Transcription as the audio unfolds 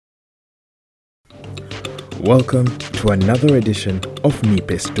Welcome to another edition of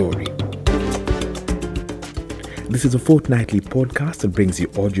Nipe Story. This is a fortnightly podcast that brings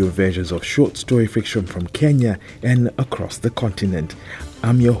you audio versions of short story fiction from Kenya and across the continent.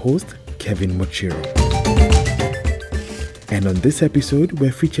 I'm your host, Kevin Mochiro. And on this episode,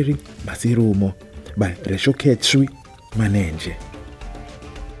 we're featuring Masirumo by Reshoketshui Manenje.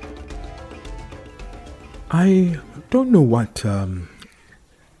 I don't know what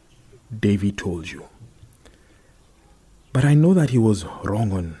Davy told you, but I know that he was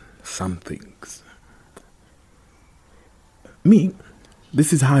wrong on some things. Me,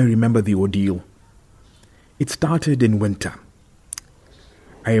 this is how I remember the ordeal. It started in winter.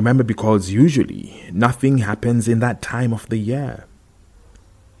 I remember because usually nothing happens in that time of the year.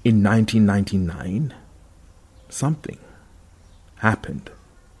 In 1999, something happened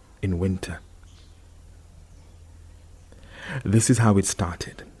in winter. This is how it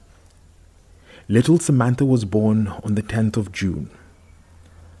started. Little Samantha was born on the 10th of June.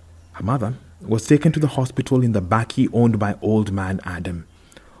 Her mother was taken to the hospital in the Baki owned by old man Adam,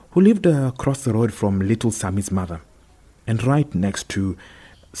 who lived across the road from little Sammy's mother and right next to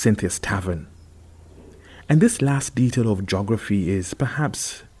Cynthia's tavern. And this last detail of geography is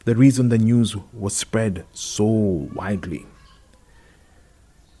perhaps the reason the news was spread so widely.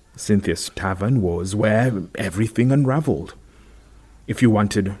 Cynthia's tavern was where everything unraveled. If you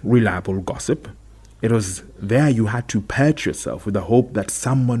wanted reliable gossip, it was there you had to perch yourself with the hope that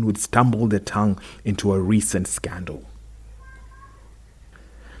someone would stumble their tongue into a recent scandal.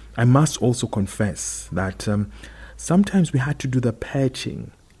 I must also confess that sometimes we had to do the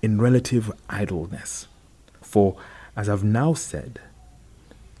perching in relative idleness. For, as I've now said,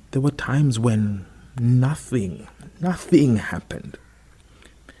 there were times when nothing happened.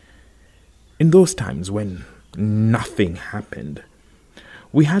 In those times when nothing happened,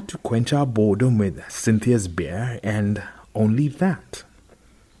 we had to quench our boredom with Cynthia's beer and only that.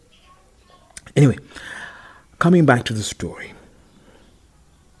 Anyway, coming back to the story.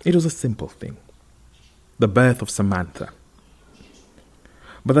 It was a simple thing. The birth of Samantha.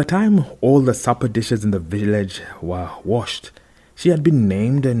 By the time all the supper dishes in the village were washed, she had been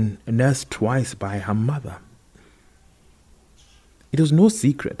named and nursed twice by her mother. It was no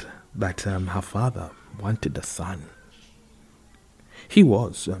secret that her father wanted a son. He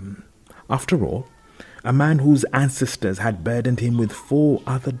was, after all, a man whose ancestors had burdened him with 4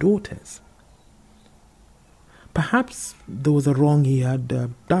 other daughters. Perhaps there was a wrong he had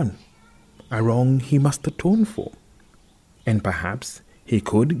done, a wrong he must atone for, and perhaps he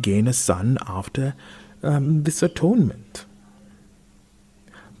could gain a son after this atonement.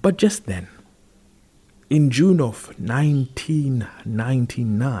 But just then, in June of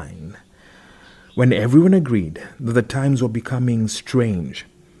 1999, when everyone agreed that the times were becoming strange,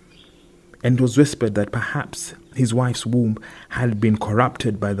 and it was whispered that perhaps his wife's womb had been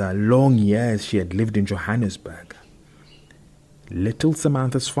corrupted by the long years she had lived in Johannesburg, little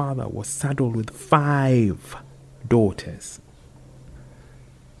Samantha's father was saddled with 5 daughters.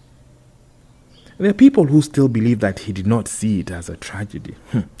 There are people who still believe that he did not see it as a tragedy.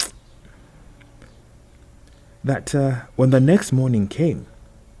 That when the next morning came,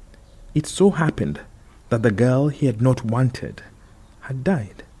 it so happened that the girl he had not wanted had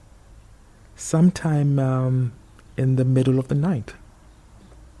died sometime in the middle of the night.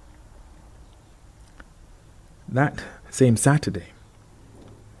 That same Saturday,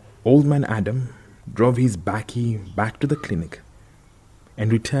 old man Adam drove his bakkie back to the clinic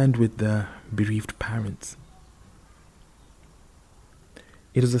and returned with the bereaved parents.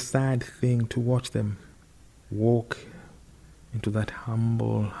 It was a sad thing to watch them walk into that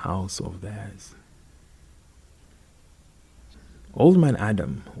humble house of theirs. Old man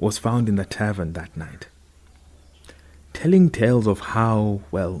Adam was found in the tavern that night, telling tales of how,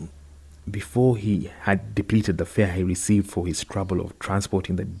 before he had depleted the fare he received for his trouble of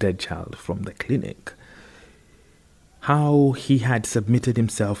transporting the dead child from the clinic, how he had submitted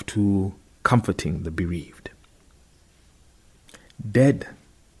himself to comforting the bereaved. Dead,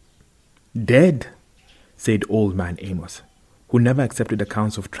 said old man Amos, who never accepted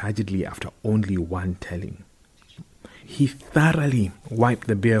accounts of tragedy after only one telling. He thoroughly wiped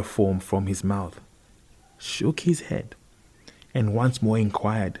the beer foam from his mouth, shook his head, and once more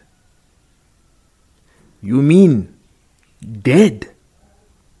inquired, "You mean dead?"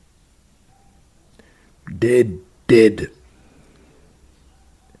 Dead,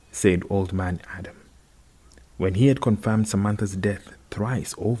 said old man Adam. When he had confirmed Samantha's death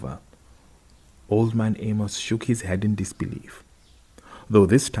thrice over, old man Amos shook his head in disbelief, though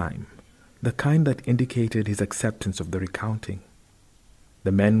this time the kind that indicated his acceptance of the recounting.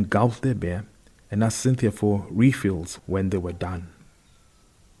 The men gulped their beer and asked Cynthia for refills when they were done.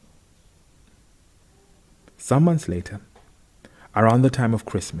 Some months later, around the time of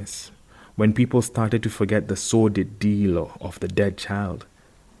Christmas, when people started to forget the sordid deal of the dead child,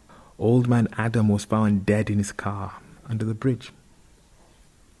 Old Man Adam was found dead in his car under the bridge.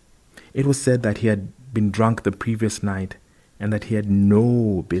 It was said that he had been drunk the previous night and that he had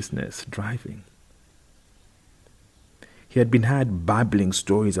no business driving. He had been had babbling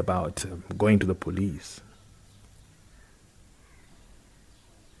stories about going to the police.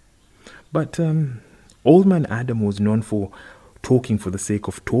 But Old Man Adam was known for talking for the sake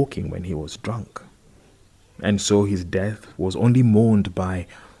of talking when he was drunk. And so his death was only mourned by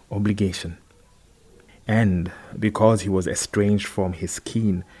obligation. And because he was estranged from his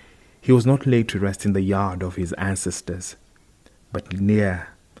kin, he was not laid to rest in the yard of his ancestors, but near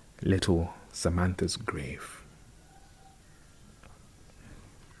little Samantha's grave.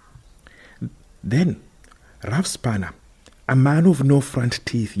 Then Rav Spanner, a man of no front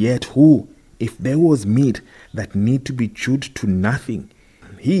teeth, yet who, if there was meat that need to be chewed to nothing,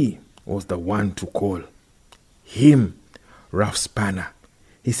 he was the one to call. Him, Rav Spanner.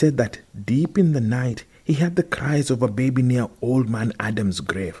 He said that deep in the night he heard the cries of a baby near Old Man Adam's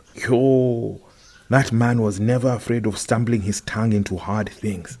grave. Yo, that man was never afraid of stumbling his tongue into hard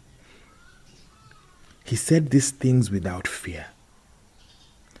things. He said these things without fear,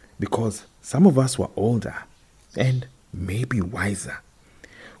 because some of us were older and maybe wiser.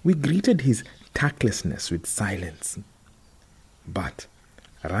 We greeted his tactlessness with silence. But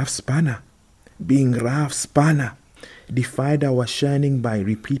Rav Spanner, being Rav Spanner, defied our shunning by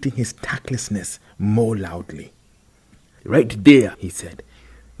repeating his tactlessness more loudly. Right there, he said,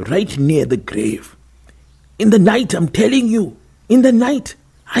 right near the grave. In the night, I'm telling you, in the night,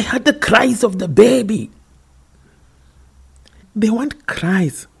 I heard the cries of the baby. They weren't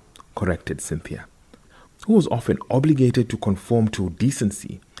cries, corrected Cynthia, who was often obligated to conform to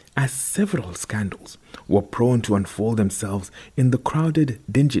decency, as several scandals were prone to unfold themselves in the crowded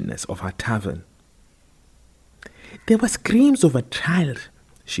dinginess of her tavern. There were screams of a child,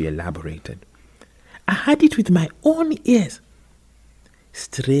 she elaborated. I heard it with my own ears.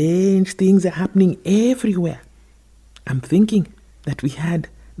 Strange things are happening everywhere. I'm thinking that we had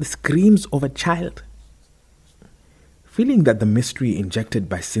the screams of a child. Feeling that the mystery injected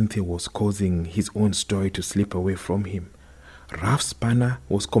by Cynthia was causing his own story to slip away from him, Rav Spanner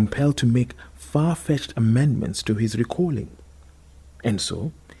was compelled to make far-fetched amendments to his recalling. And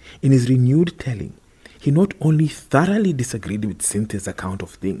so, in his renewed telling, he not only thoroughly disagreed with Cynthia's account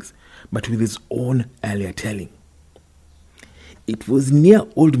of things, but with his own earlier telling. It was near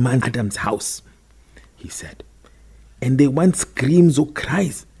Old Man Adam's house, he said, and there weren't screams or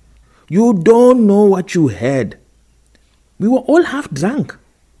cries. You don't know what you heard. We were all half drunk,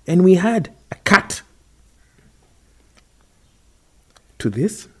 and we had a cat. To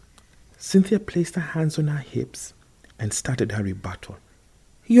this, Cynthia placed her hands on her hips and started her rebuttal.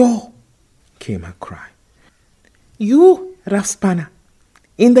 Yo, came her cry. You, Rav Spanner,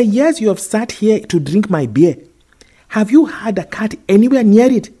 in the years you have sat here to drink my beer, have you had a cat anywhere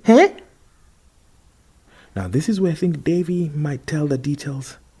near it, eh? Now this is where I think Davy might tell the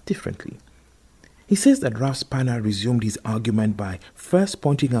details differently. He says that Rav Spanner resumed his argument by first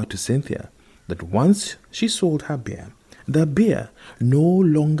pointing out to Cynthia that once she sold her beer, the beer no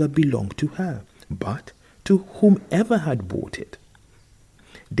longer belonged to her, but to whomever had bought it.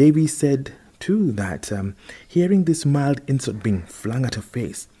 Davy said, too, that hearing this mild insult being flung at her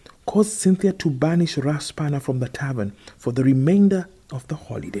face caused Cynthia to banish Rav Spanner from the tavern for the remainder of the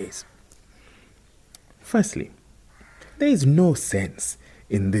holidays. Firstly, there is no sense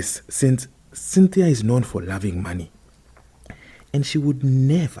in this, since Cynthia is known for loving money, and she would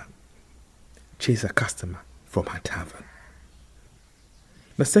never chase a customer from her tavern.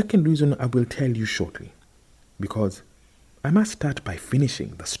 The second reason I will tell you shortly, because I must start by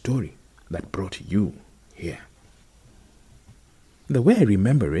finishing the story that brought you here. The way I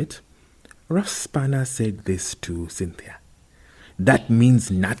remember it, Rav Spanner said this to Cynthia. That means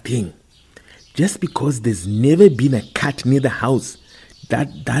nothing. Just because there's never been a cat near the house,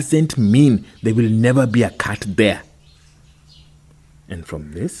 that doesn't mean there will never be a cat there. And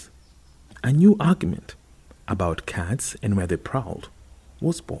from this, a new argument about cats and where they prowled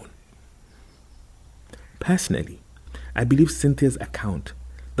was born. Personally, I believe Cynthia's account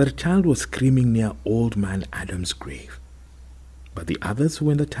that a child was screaming near Old Man Adam's grave. But the others who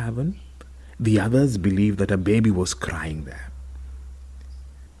were in the tavern, the others believed that a baby was crying there.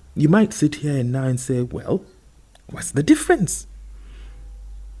 You might sit here and now and say, well, what's the difference?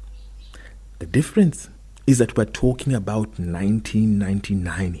 The difference is that we're talking about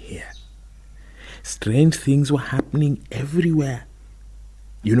 1999 here. Strange things were happening everywhere.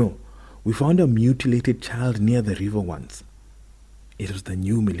 You know, we found a mutilated child near the river once. It was the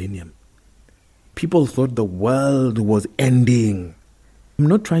new millennium. People thought the world was ending. I'm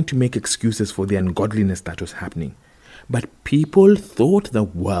not trying to make excuses for the ungodliness that was happening, but people thought the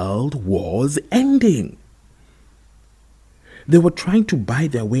world was ending. They were trying to buy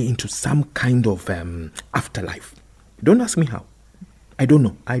their way into some kind of afterlife. Don't ask me how. I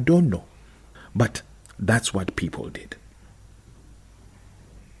don't know. But that's what people did.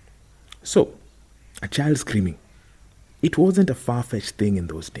 So, a child screaming. It wasn't a far-fetched thing in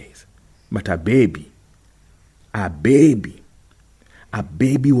those days. But a baby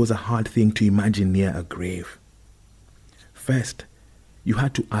was a hard thing to imagine near a grave. First, you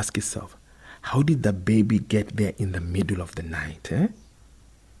had to ask yourself, how did the baby get there in the middle of the night?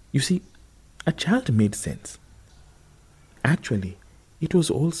 You see, a child made sense. Actually, it was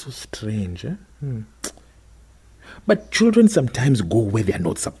also strange. But children sometimes go where they are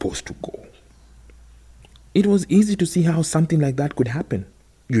not supposed to go. It was easy to see how something like that could happen.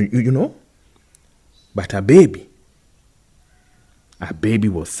 You know? But a baby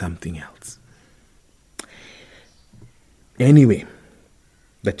was something else. Anyway,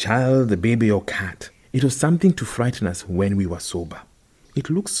 the child, the baby or cat, it was something to frighten us when we were sober. It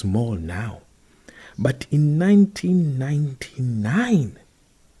looks small now. But in 1999,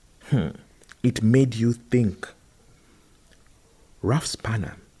 it made you think. Ralph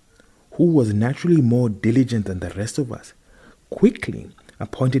Spanner, who was naturally more diligent than the rest of us, quickly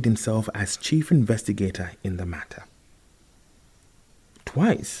appointed himself as chief investigator in the matter.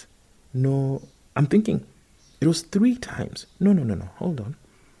 Twice? No, I'm thinking it was 3 times. No, hold on.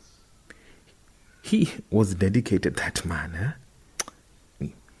 He was dedicated, that man,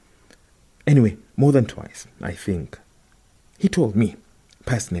 Anyway, more than twice, I think. He told me,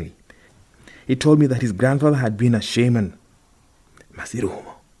 personally. He told me that his grandfather had been a shaman.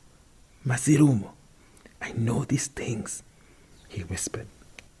 Masirumo, I know these things, he whispered.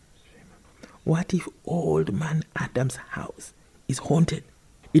 What if old man Adam's house is haunted?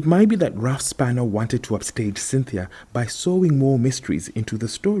 It might be that Ralph Spanner wanted to upstage Cynthia by sewing more mysteries into the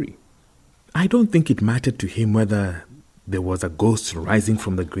story. I don't think it mattered to him whether there was a ghost rising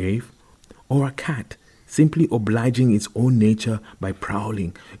from the grave or a cat simply obliging its own nature by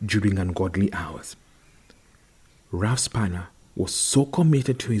prowling during ungodly hours. Ralph Spanner was so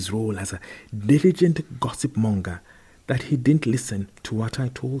committed to his role as a diligent gossip monger that he didn't listen to what I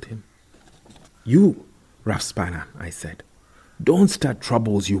told him. You, Ralph Spanner, I said, don't start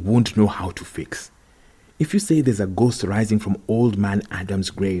troubles you won't know how to fix. If you say there's a ghost rising from old man Adam's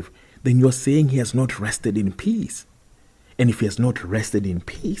grave, then you're saying he has not rested in peace. And if he has not rested in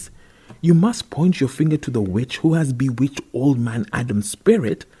peace, you must point your finger to the witch who has bewitched old man Adam's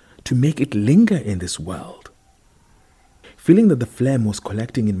spirit to make it linger in this world. Feeling that the phlegm was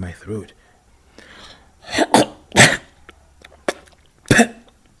collecting in my throat,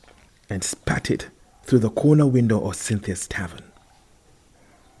 and spat it through the corner window of Cynthia's tavern.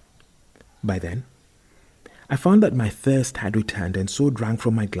 By then, I found that my thirst had returned and so drank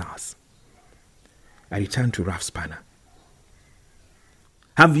from my glass. I returned to Ralph Spanner.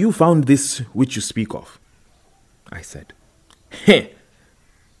 Have you found this which you speak of? I said.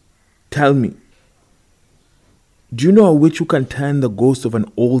 Tell me. Do you know a witch who can turn the ghost of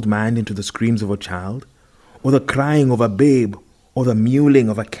an old man into the screams of a child, or the crying of a babe, or the mewling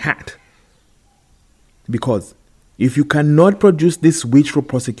of a cat? Because if you cannot produce this witch for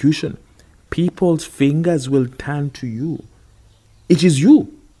prosecution, people's fingers will turn to you. It is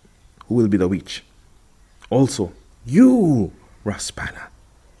you who will be the witch. Also, you, Ralph Spanner,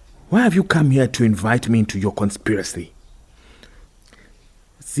 why have you come here to invite me into your conspiracy?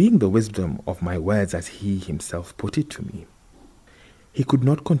 Seeing the wisdom of my words as he himself put it to me, he could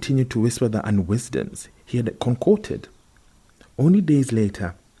not continue to whisper the unwisdoms he had concocted. Only days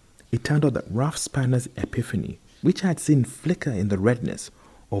later, it turned out that Ralph Spanner's epiphany, which I had seen flicker in the redness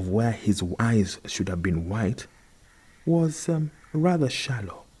of where his eyes should have been white, was rather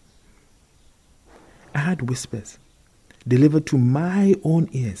shallow. I had whispers, delivered to my own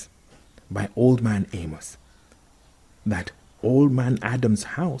ears by old man Amos, that old man Adam's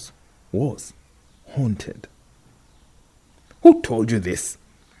house was haunted. Who told you this?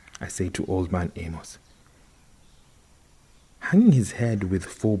 I say to old man Amos. Hanging his head with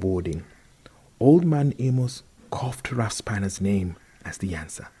foreboding, old man Amos coughed Ralph Spanner's name as the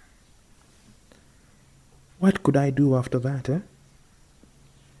answer. What could I do after that,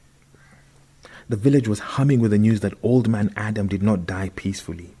 The village was humming with the news that old man Adam did not die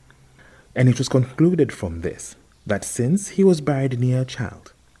peacefully. And it was concluded from this that since he was buried near a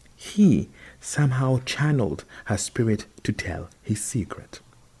child, he, somehow channeled her spirit to tell his secret.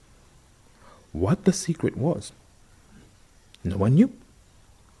 What the secret was, no one knew.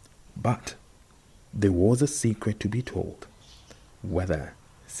 But there was a secret to be told, whether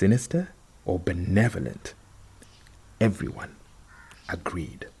sinister or benevolent. Everyone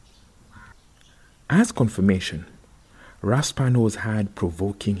agreed. As confirmation, Ralph Spanner was heard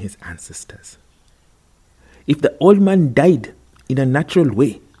provoking his ancestors. "If the old man died in a natural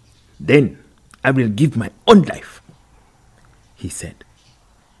way, then I will give my own life," he said.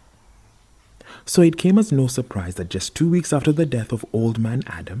 So it came as no surprise that just 2 weeks after the death of Old Man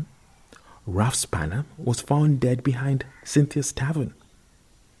Adam, Ralph Spanner was found dead behind Cynthia's tavern.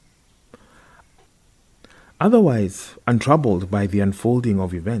 Otherwise untroubled by the unfolding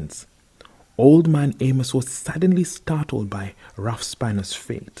of events, Old Man Amos was suddenly startled by Ralph Spanner's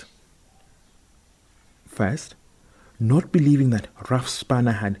fate. First, not believing that Ralph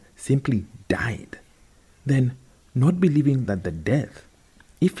Spanner had simply died, then not believing that the death,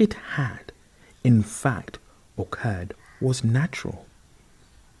 if it had, in fact, occurred, was natural.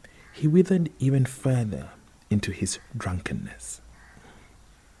 He withered even further into his drunkenness.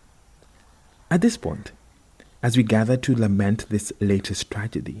 At this point, as we gather to lament this latest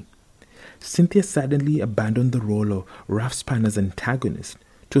tragedy, Cynthia suddenly abandoned the role of Ralph Spanner's antagonist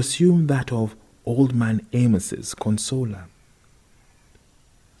to assume that of Old Man Amos's consoler.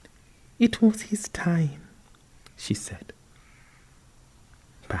 "It was his time," she said.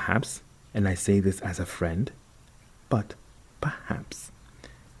 Perhaps, and I say this as a friend, but perhaps,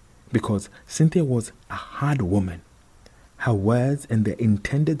 because Cynthia was a hard woman, her words and their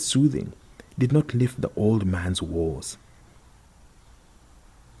intended soothing did not lift the old man's woes.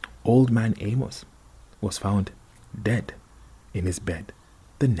 Old Man Amos was found dead in his bed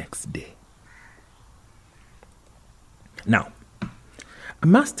the next day. Now, I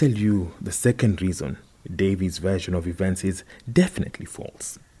must tell you the second reason Davy's version of events is definitely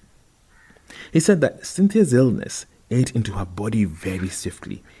false. He said that Cynthia's illness ate into her body very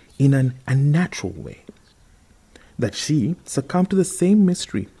swiftly, in an unnatural way. That she succumbed to the same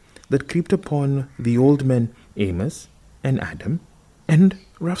mystery that crept upon the old men Amos and Adam and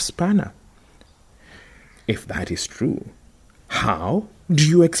Ralph Spanner. If that is true, how do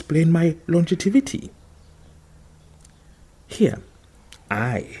you explain my longevity? Here,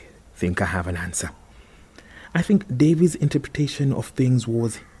 I think I have an answer. I think Davy's interpretation of things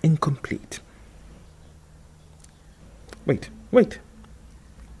was incomplete. Wait.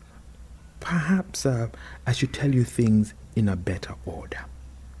 Perhaps I should tell you things in a better order.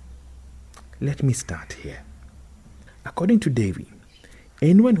 Let me start here. According to Davy,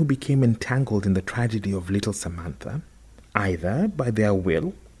 anyone who became entangled in the tragedy of little Samantha, either by their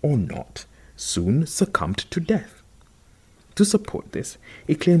will or not, soon succumbed to death. To support this,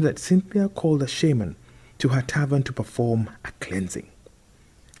 he claimed that Cynthia called a shaman to her tavern to perform a cleansing.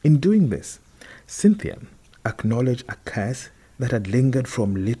 In doing this, Cynthia acknowledged a curse that had lingered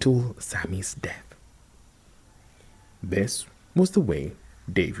from little Sammy's death. This was the way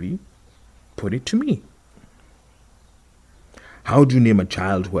Davy put it to me. "How do you name a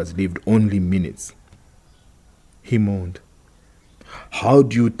child who has lived only minutes?" he moaned. "How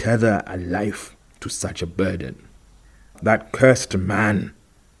do you tether a life to such a burden? That cursed man!"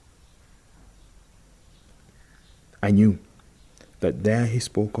 I knew that there he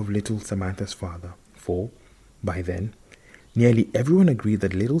spoke of little Samantha's father, for, by then, nearly everyone agreed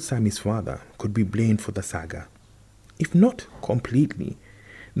that little Sammy's father could be blamed for the saga, if not completely,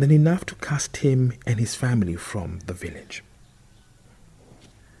 then enough to cast him and his family from the village.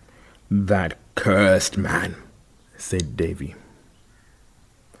 "That cursed man," said Davy.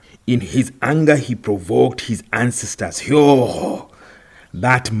 "In his anger he provoked his ancestors. Yo,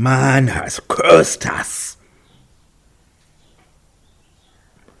 that man has cursed us."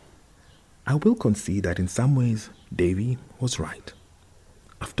 I will concede that in some ways Davy was right.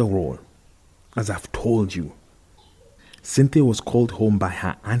 After all, as I've told you, Cynthia was called home by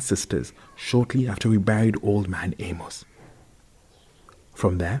her ancestors shortly after we buried Old Man Amos.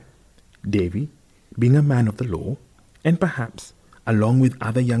 From there, Davy, being a man of the law, and perhaps, along with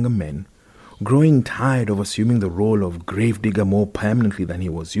other younger men, growing tired of assuming the role of gravedigger more permanently than he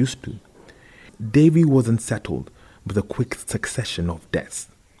was used to, Davy was unsettled with the quick succession of deaths.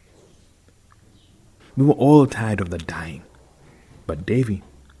 We were all tired of the dying, but Davy...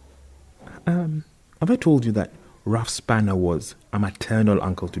 have I told you that Ralph Spanner was a maternal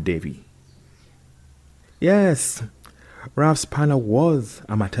uncle to Davy? Yes, Ralph Spanner was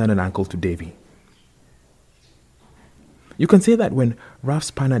a maternal uncle to Davy. You can say that when Ralph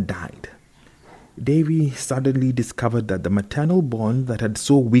Spanner died, Davy suddenly discovered that the maternal bond that had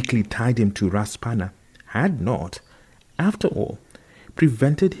so weakly tied him to Ras Spanner had not, after all,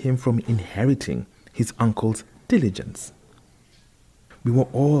 prevented him from inheriting his uncle's diligence. We were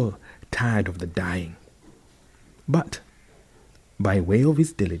all tired of the dying. But, by way of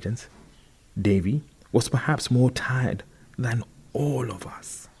his diligence, Davy was perhaps more tired than all of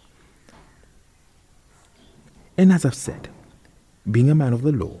us. And as I've said, being a man of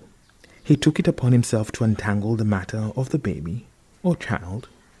the law, he took it upon himself to untangle the matter of the baby, or child,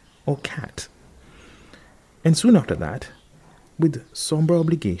 or cat. And soon after that, with sombre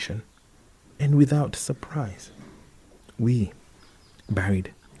obligation and without surprise, we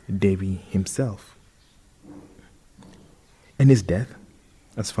buried Davy himself. And his death,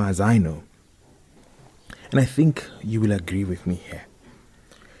 as far as I know, and I think you will agree with me here,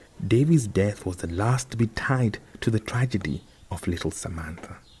 Davy's death was the last to be tied to the tragedy of little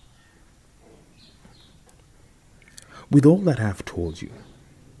Samantha. With all that I have told you,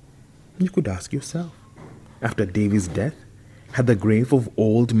 you could ask yourself, after Davy's death, had the grave of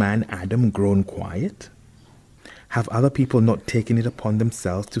old man Adam grown quiet? Have other people not taken it upon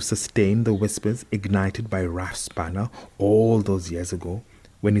themselves to sustain the whispers ignited by Ras Spanner all those years ago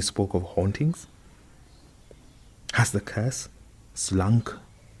when he spoke of hauntings? Has the curse slunk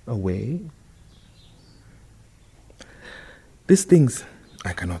away? These things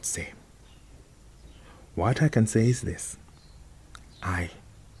I cannot say. What I can say is this: I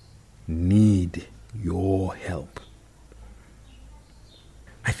need your help.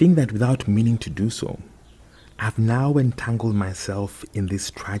 I think that without meaning to do so, I've now entangled myself in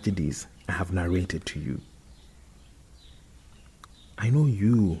these tragedies I have narrated to you. I know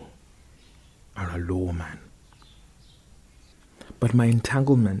you are a lawman, but my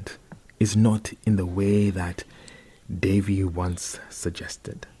entanglement is not in the way that Davy once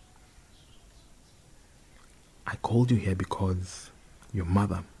suggested. I called you here because your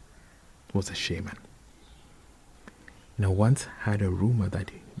mother was a shaman. And I once heard a rumor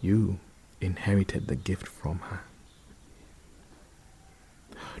that you inherited the gift from her.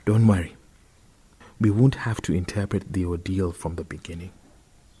 Don't worry. We won't have to interpret the ordeal from the beginning.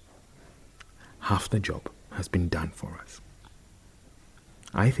 Half the job has been done for us.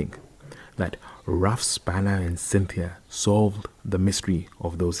 I think that Ras Spanner and Cynthia solved the mystery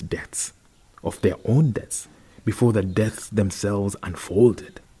of those deaths, of their own deaths, before the deaths themselves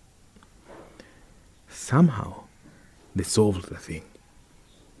unfolded. Somehow, they solved the thing.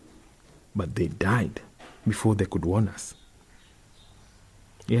 But they died before they could warn us.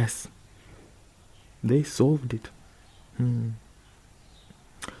 Yes, they solved it.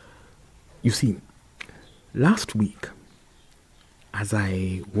 You see, last week, as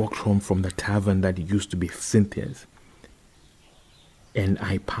I walked home from the tavern that used to be Cynthia's, and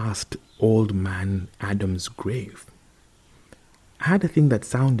I passed old man Adam's grave, I had a thing that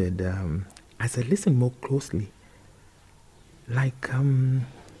sounded, as I listened more closely, like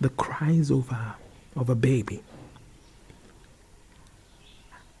the cries of a baby.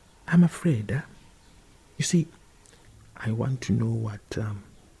 I'm afraid. You see, I want to know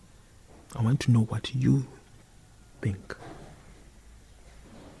what you think.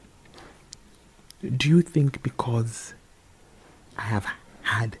 Do you think because I have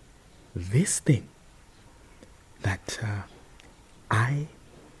had this thing that I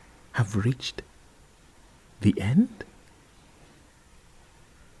have reached the end?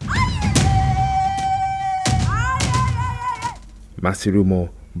 Masirumo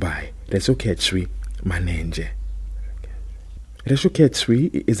by Resoketsri Manenje.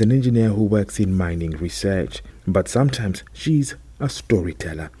 Resoketsri is an engineer who works in mining research, but sometimes she's a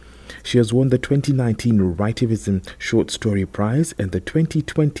storyteller. She has won the 2019 Writivism Short Story Prize and the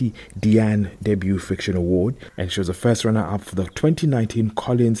 2020 Diane Debut Fiction Award, and she was the first runner-up for the 2019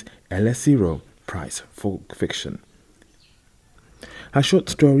 Collins Elesiro Prize for Fiction. Her short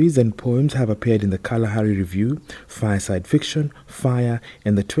stories and poems have appeared in the Kalahari Review, Fireside Fiction, Fire,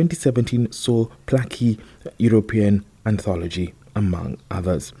 and the 2017 Sol Placi European Anthology, among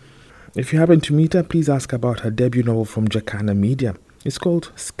others. If you happen to meet her, please ask about her debut novel from Jacana Media. It's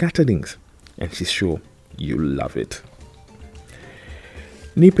called Scatterings, and she's sure you'll love it.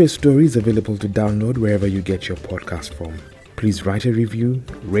 Nipe's Story is available to download wherever you get your podcast from. Please write a review,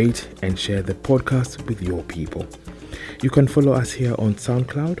 rate, and share the podcast with your people. You can follow us here on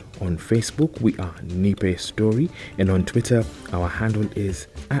SoundCloud. On Facebook, we are Nipe Story, and on Twitter, our handle is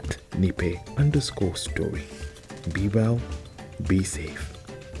 @Nipe_story. Be well, be safe.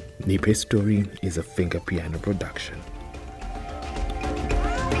 Nipe Story is a Finger Piano production.